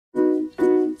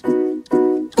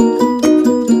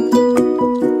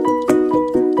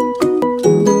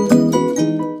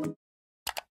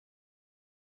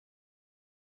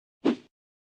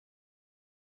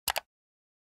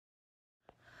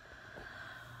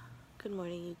Good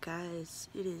morning, you guys.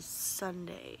 It is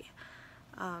Sunday.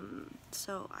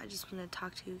 So I just want to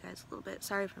talk to you guys a little bit.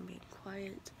 Sorry if I'm being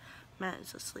quiet. Matt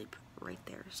is asleep right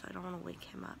there, so I don't want to wake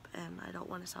him up, and I don't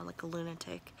want to sound like a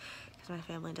lunatic because my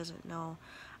family doesn't know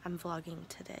I'm vlogging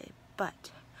today.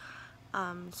 But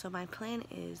so my plan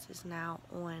is now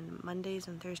on Mondays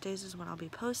and Thursdays is when I'll be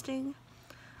posting.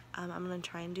 I'm gonna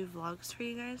try and do vlogs for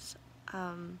you guys.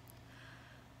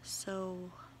 So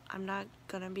I'm not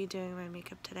gonna be doing my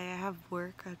makeup today. I have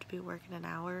work. I have to be working an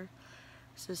hour.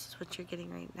 So this is what you're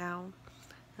getting right now.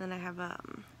 And then I have a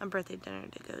birthday dinner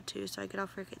to go to. So I get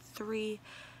off work at 3.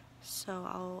 So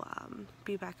I'll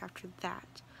be back after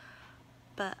that.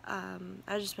 But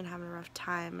I've just been having a rough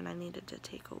time and I needed to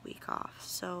take a week off.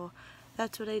 So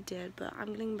that's what I did. But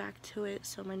I'm getting back to it.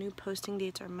 So my new posting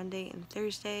dates are Monday and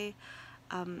Thursday.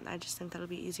 I just think that'll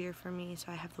be easier for me,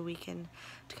 so I have the weekend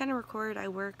to kind of record. I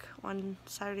work on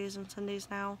Saturdays and Sundays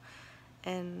now,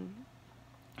 and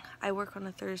I work on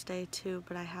a Thursday too,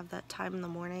 but I have that time in the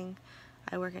morning.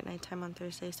 I work at nighttime on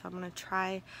Thursday, so I'm going to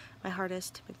try my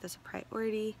hardest to make this a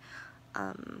priority.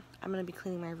 I'm going to be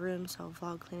cleaning my room, so I'll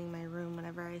vlog cleaning my room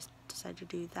whenever I decide to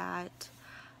do that.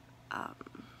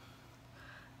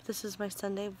 This is my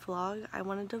Sunday vlog. I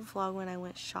wanted to vlog when I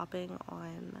went shopping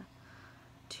on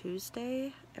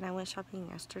Tuesday, and I went shopping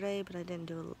yesterday, but I didn't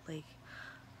do like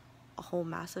a whole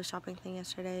massive shopping thing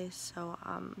yesterday, so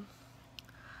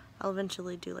I'll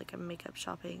eventually do like a makeup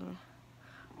shopping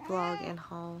vlog and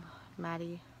haul.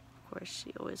 Maddie, of course,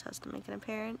 she always has to make an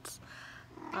appearance.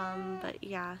 But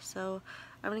yeah, so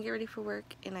I'm gonna get ready for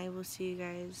work and I will see you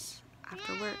guys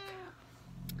after work.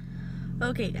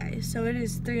 Okay guys, so it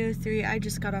is 3:03. I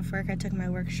just got off work. I took my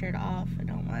work shirt off. I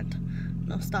don't want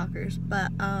no stalkers,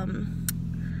 but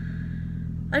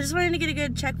I just wanted to get a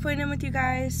good checkpoint in with you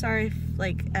guys. Sorry if,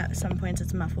 like, at some points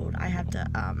it's muffled. I have to,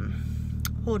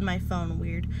 hold my phone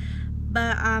weird.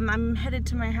 But, I'm headed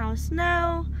to my house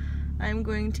now. I'm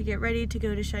going to get ready to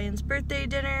go to Cheyenne's birthday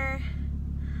dinner.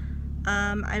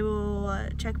 I will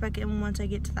check back in once I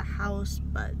get to the house,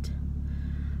 but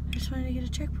I just wanted to get a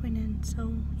checkpoint in,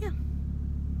 so, yeah.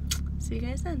 See you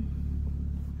guys then.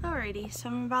 Alrighty, so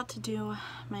I'm about to do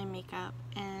my makeup,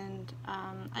 and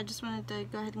I just wanted to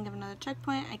go ahead and give another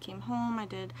checkpoint. I came home, I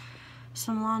did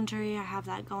some laundry, I have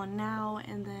that going now,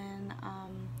 and then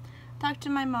talked to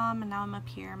my mom, and now I'm up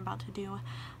here. I'm about to do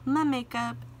my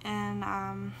makeup, and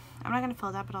I'm not going to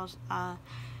fill that, but I'll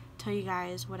tell you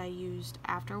guys what I used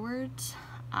afterwards.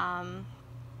 And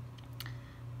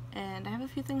I have a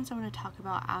few things I'm going to talk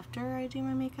about after I do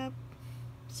my makeup,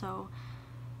 so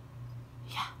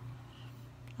yeah.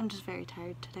 I'm just very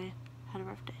tired today. Had a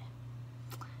rough day.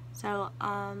 So,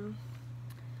 I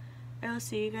will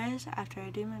see you guys after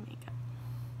I do my makeup.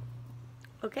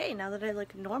 Okay, now that I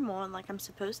look normal and like I'm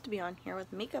supposed to be on here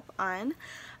with makeup on,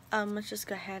 let's just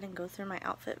go ahead and go through my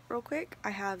outfit real quick. I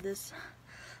have this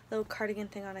little cardigan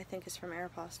thing on, I think is from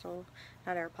Aeropostale,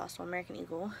 not Aeropostale, American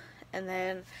Eagle. And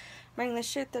then I'm wearing this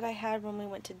shirt that I had when we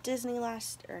went to Disney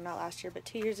not last year, but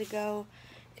 2 years ago.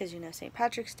 Because, you know, St.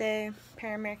 Patrick's Day,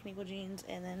 pair of American Eagle jeans,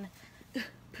 and then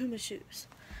Puma shoes.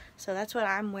 So that's what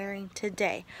I'm wearing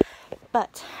today.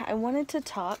 But I wanted to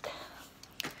talk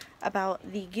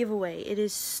about the giveaway. It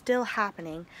is still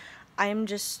happening. I'm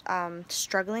just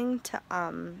struggling to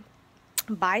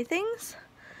buy things.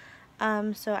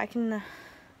 So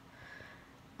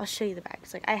I'll show you the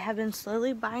bags. Like, I have been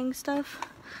slowly buying stuff.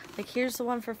 Like, here's the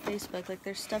one for Facebook. Like,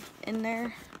 there's stuff in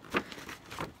there.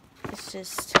 It's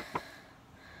just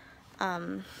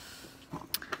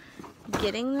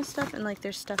getting the stuff, and like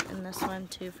there's stuff in this one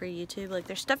too for YouTube. Like,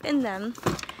 there's stuff in them.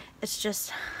 It's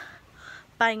just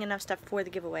buying enough stuff for the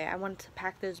giveaway. I wanted to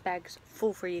pack those bags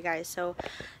full for you guys, so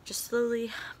just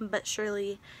slowly but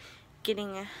surely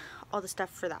getting all the stuff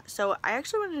for that. So I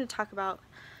actually wanted to talk about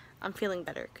I'm feeling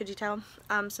better. Could you tell?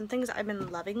 Some things I've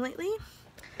been loving lately.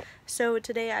 So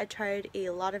today I tried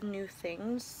a lot of new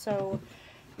things. So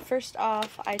first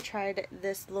off, I tried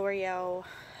this L'Oreal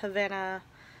Havana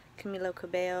Camilo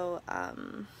Cabello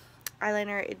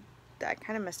eyeliner. I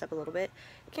kind of messed up a little bit.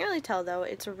 Can't really tell though.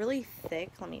 It's really thick.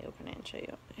 Let me open it and show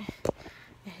you.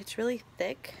 It's really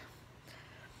thick.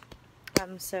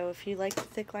 So if you like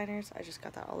thick liners, I just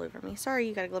got that all over me. Sorry,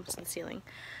 you got a glimpse of the ceiling.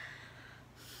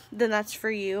 Then that's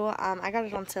for you. I got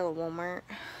it on sale at Walmart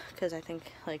because I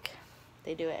think like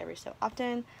they do it every so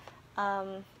often.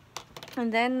 And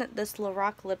then this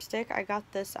Lorac lipstick. I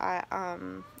got this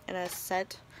in a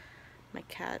set. My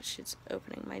cat, she's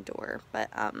opening my door. But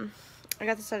I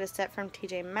got this at a set from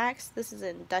TJ Maxx. This is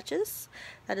in Duchess.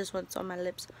 That is what's on my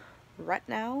lips right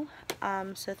now.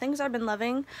 So things I've been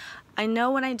loving. I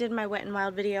know when I did my Wet n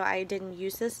Wild video I didn't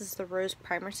use this. This is the Rose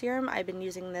Primer Serum. I've been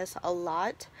using this a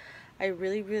lot. I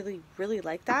really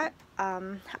like that.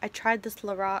 I tried this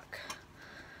Lorac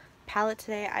palette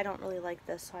today. I don't really like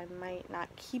this, so I might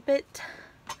not keep it.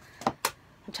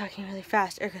 I'm talking really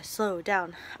fast. Erica, slow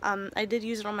down. I did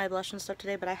use it on my blush and stuff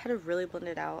today, but I had to really blend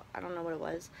it out. I don't know what it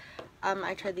was.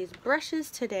 I tried these brushes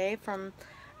today from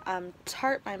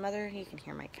Taupe. My mother, you can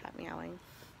hear my cat meowing.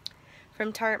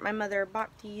 From Taupe, my mother bought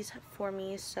these for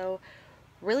me, so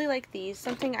really like these.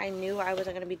 Something I knew I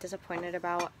wasn't going to be disappointed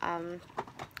about,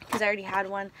 because I already had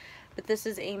one, but this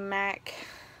is a MAC,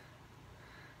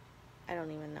 I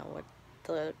don't even know what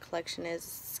the collection is,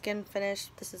 Skinfinish.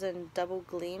 This is in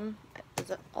Double-Gleam. Is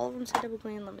it all of them say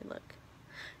Double-Gleam? Let me look.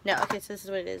 No, okay, so this is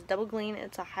what it is. Double-Gleam.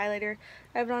 It's a highlighter.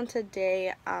 I have it on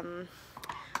today.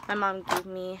 My mom gave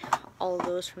me all of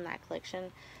those from that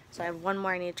collection. So I have one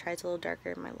more I need to try. It's a little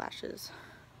darker. My lashes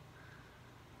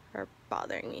are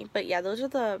bothering me. But yeah, those are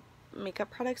the makeup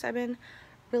products I've been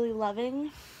really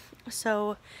loving.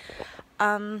 So,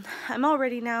 I'm all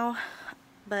ready now.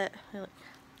 But, look,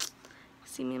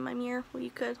 see me in my mirror? Well, you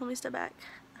could. Let me step back.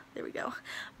 There we go.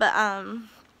 But,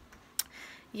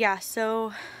 yeah,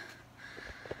 so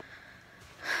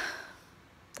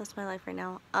that's my life right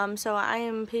now. So I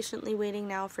am patiently waiting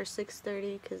now for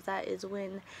 6:30 because that is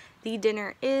when the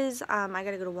dinner is. I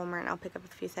gotta go to Walmart and I'll pick up a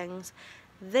few things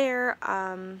there.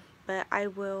 But I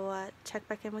will check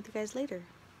back in with you guys later.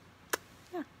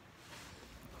 Yeah.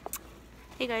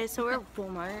 Hey guys, so we're at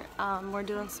Walmart. We're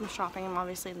doing some shopping. I'm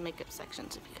obviously in the makeup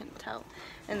sections if you couldn't tell.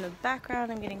 In the background,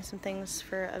 I'm getting some things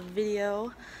for a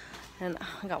video. And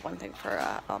I got one thing for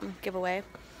a giveaway.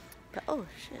 But oh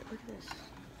shit, look at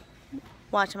this.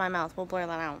 Watch my mouth, we'll blur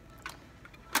that out.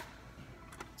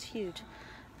 It's huge.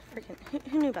 Freaking,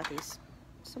 who knew about these?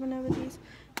 Someone know about these?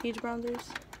 Huge bronzers?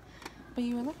 But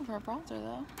you were looking for a bronzer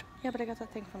though. Yeah, but I got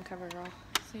that thing from CoverGirl.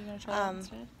 So you're gonna try that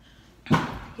instead?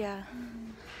 Yeah.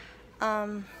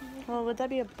 Well, would that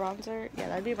be a bronzer? Yeah,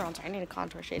 that'd be a bronzer. I need a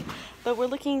contour shade. But we're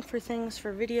looking for things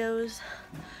for videos.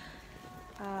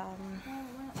 You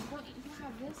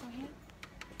have this on here?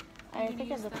 I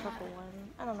think I have the purple one.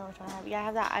 I don't know which one I have. Yeah, I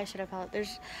have that eyeshadow palette.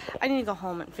 I need to go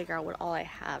home and figure out what all I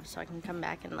have so I can come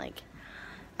back and like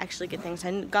actually get things.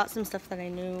 I got some stuff that I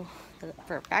knew that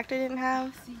for a fact I didn't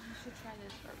have. See, you should try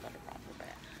this for a better profit, but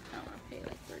I don't want to pay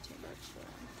like $13 for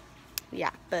it.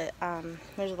 Yeah, but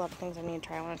there's a lot of things I need to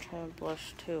try. I want to try a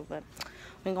blush too, but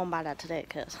we ain't gonna buy that today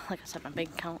because, like I said, my bank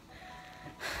account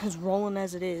is rolling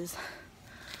as it is.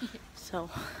 So.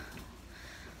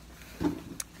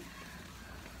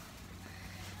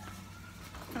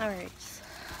 Alright,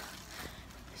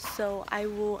 so I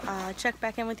will check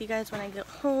back in with you guys when I get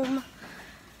home,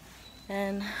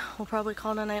 and we'll probably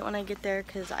call it a night when I get there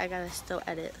because I gotta still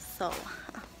edit, so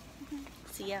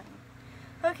see ya.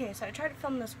 Okay, so I tried to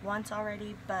film this once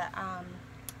already, but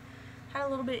had a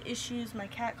little bit of issues. My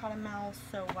cat caught a mouse,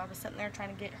 so I was sitting there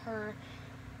trying to get her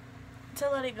to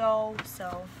let it go,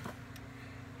 so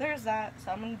there's that.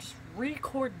 So I'm gonna just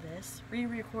re-record this.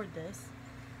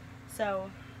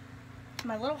 So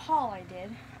my little haul I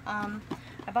did.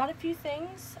 I bought a few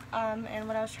things, and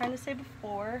what I was trying to say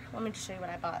before, let me just show you what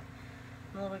I bought.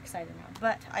 I'm a little excited now,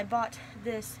 but I bought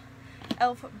this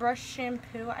e.l.f. brush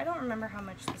shampoo. I don't remember how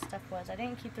much this stuff was. I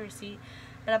didn't keep the receipt,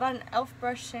 but I bought an e.l.f.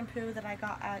 brush shampoo that I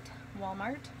got at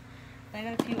Walmart. And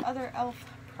I got a few other e.l.f.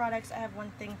 products. I have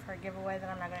one thing for a giveaway that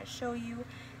I'm not going to show you.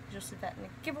 You'll see that in the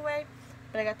giveaway.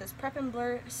 But I got this Prep and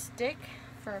Blur stick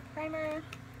for a primer.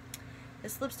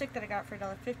 This lipstick that I got for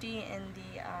 $1.50 in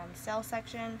the sale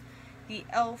section. The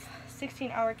e.l.f.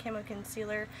 16-hour camo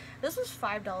concealer. This was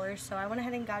 $5, so I went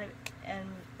ahead and got it. And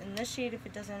in this shade, if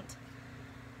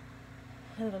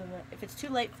it's too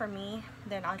late for me,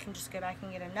 then I can just go back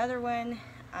and get another one.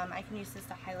 I can use this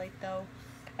to highlight though.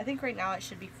 I think right now it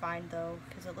should be fine though,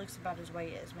 because it looks about as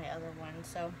white as my other one.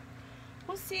 So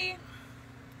we'll see.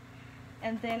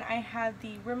 And then I have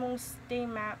the Rimmel Stay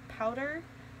Matte powder.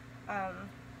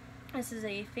 This is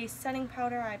a face setting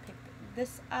powder. I picked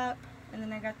this up, and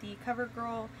then I got the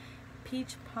CoverGirl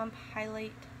Peach Pump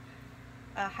highlighter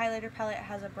palette. It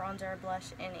has a bronzer, a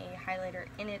blush, and a highlighter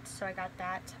in it, so I got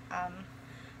that.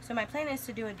 So my plan is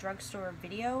to do a drugstore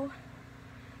video,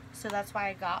 so that's why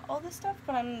I got all this stuff.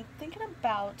 But I'm thinking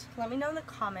about, let me know in the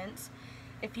comments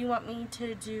if you want me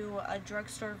to do a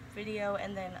drugstore video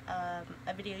and then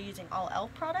a video using all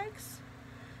e.l.f. products.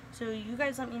 So you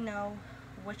guys let me know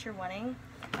what you're wanting,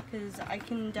 because I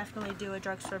can definitely do a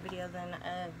drugstore video than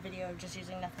a video just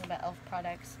using nothing but e.l.f.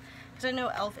 products, because I know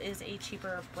e.l.f. is a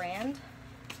cheaper brand,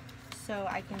 so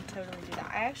I can totally do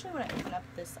that. I actually want to open up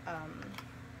this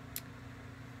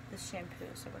this shampoo.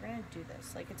 So we're gonna do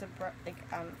this. Like it's a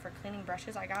for cleaning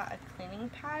brushes. I got a cleaning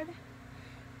pad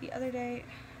the other day.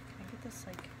 Can I get this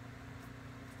like?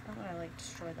 I don't want to like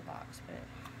destroy the box, but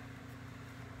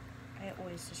I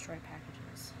always destroy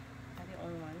packages. Am I the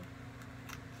only one?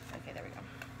 Okay, there we go.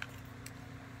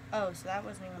 Oh, so that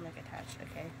wasn't even like attached.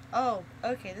 Okay. Oh,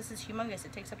 okay. This is humongous.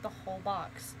 It takes up the whole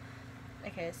box.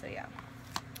 Okay, so yeah.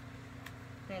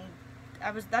 And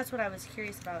that's what I was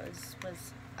curious about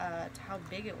was how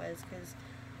big it was, because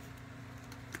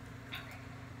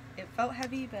it felt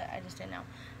heavy, but I just didn't know.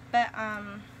 But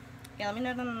yeah, let me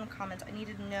know down in the comments. I need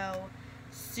to know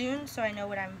soon so I know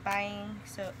what I'm buying.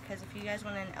 So because if you guys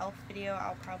want an elf video,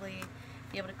 I'll probably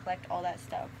be able to collect all that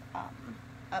stuff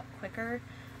up quicker,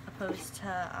 opposed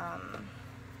to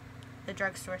the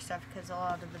drugstore stuff, because a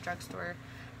lot of the drugstore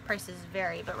prices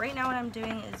vary. But right now what I'm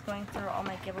doing is going through all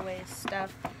my giveaway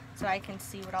stuff so I can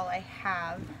see what all I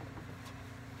have,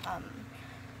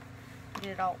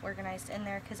 get it all organized in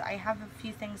there, because I have a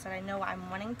few things that I know I'm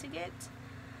wanting to get,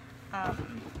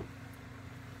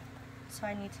 so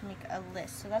I need to make a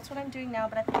list. So that's what I'm doing now,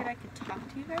 but I figured I could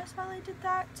talk to you guys while I did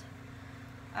that.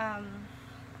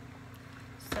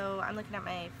 So I'm looking at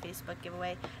my Facebook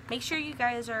giveaway. Make sure you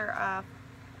guys are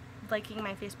liking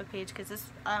my Facebook page, because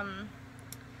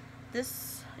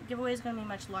this giveaway is going to be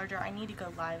much larger. I need to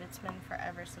go live. It's been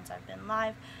forever since I've been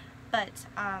live, but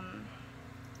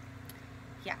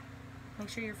yeah, make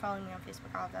sure you're following me on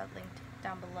Facebook. I'll have that linked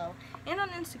down below, and on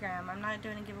Instagram. I'm not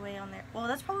doing a giveaway on there. Well,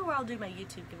 that's probably where I'll do my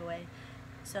YouTube giveaway,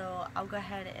 so I'll go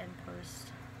ahead and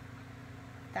post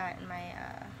that in my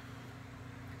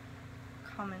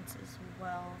comments as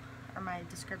well, or my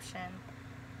description.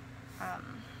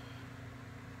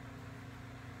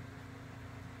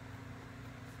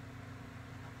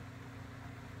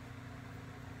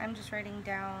 I'm just writing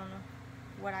down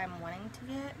what I'm wanting to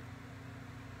get.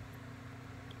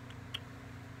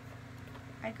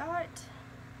 I got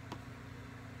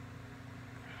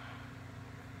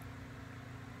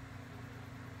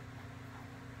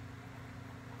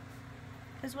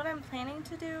because what I'm planning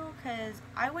to do, because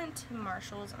I went to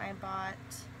Marshall's and I bought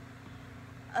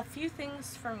a few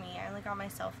things for me. I only got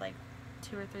myself like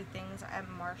 2 or 3 things at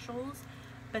Marshall's,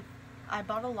 but I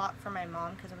bought a lot for my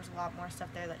mom because there was a lot more stuff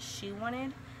there that she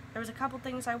wanted. There was a couple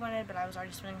things I wanted, but I was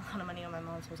already spending a lot of money on my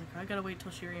mom, so I was like, I gotta wait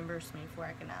till she reimburses me before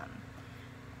I can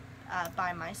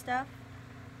buy my stuff.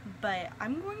 But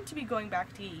I'm going to be going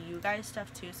back to get you guys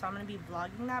stuff too, so I'm going to be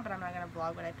vlogging that, but I'm not going to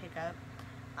vlog what I pick up.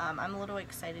 I'm a little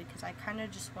excited because I kind of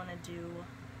just want to do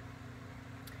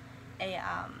a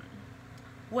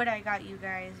what I got you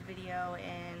guys video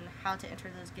and how to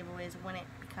enter those giveaways when it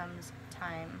becomes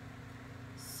time.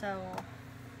 So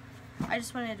I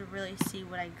just wanted to really see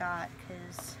what I got,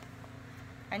 because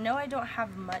I know I don't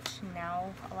have much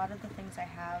now. A lot of the things I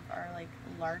have are like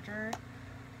larger.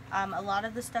 A lot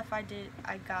of the stuff I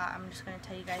got, I'm just going to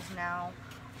tell you guys now,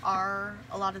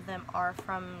 a lot of them are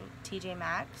from TJ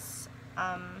Maxx.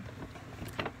 And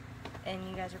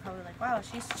you guys are probably like, wow,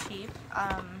 she's cheap.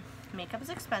 Makeup is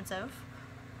expensive.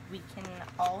 We can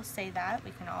all say that.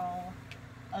 We can all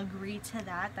agree to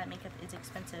that makeup is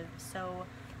expensive. So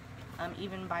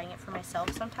even buying it for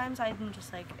myself, sometimes I'm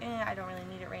just like, I don't really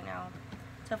need it right now.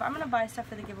 So if I'm going to buy stuff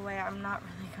for the giveaway, I'm not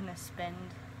really going to spend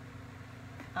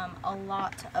a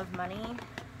lot of money.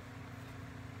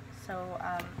 So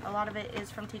a lot of it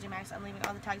is from TJ Maxx. I'm leaving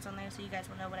all the tags on there so you guys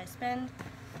will know what I spend.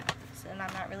 So, and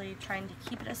I'm not really trying to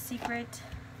keep it a secret.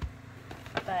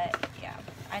 But yeah,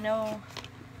 I know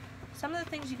some of the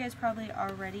things you guys probably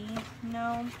already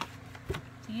know.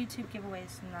 The YouTube giveaway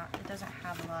is it doesn't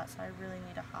have a lot, so I really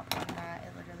need to hop on that.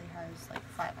 It literally has like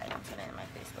 5 items in it, and my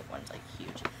Facebook one's like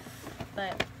huge.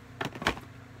 But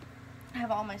I have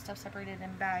all my stuff separated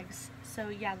in bags. So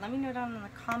yeah, let me know down in the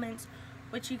comments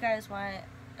what you guys want,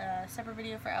 a separate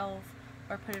video for Elf,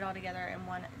 or put it all together in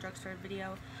one drugstore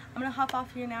video. I'm gonna hop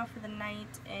off here now for the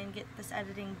night and get this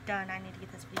editing done. I need to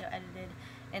get this video edited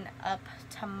and up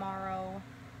tomorrow.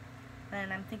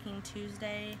 And I'm thinking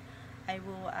Tuesday I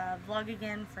will vlog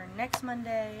again for next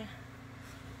Monday,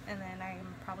 and then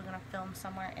I'm probably gonna film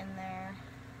somewhere in there.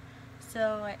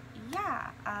 So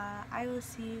yeah, I will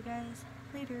see you guys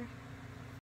later.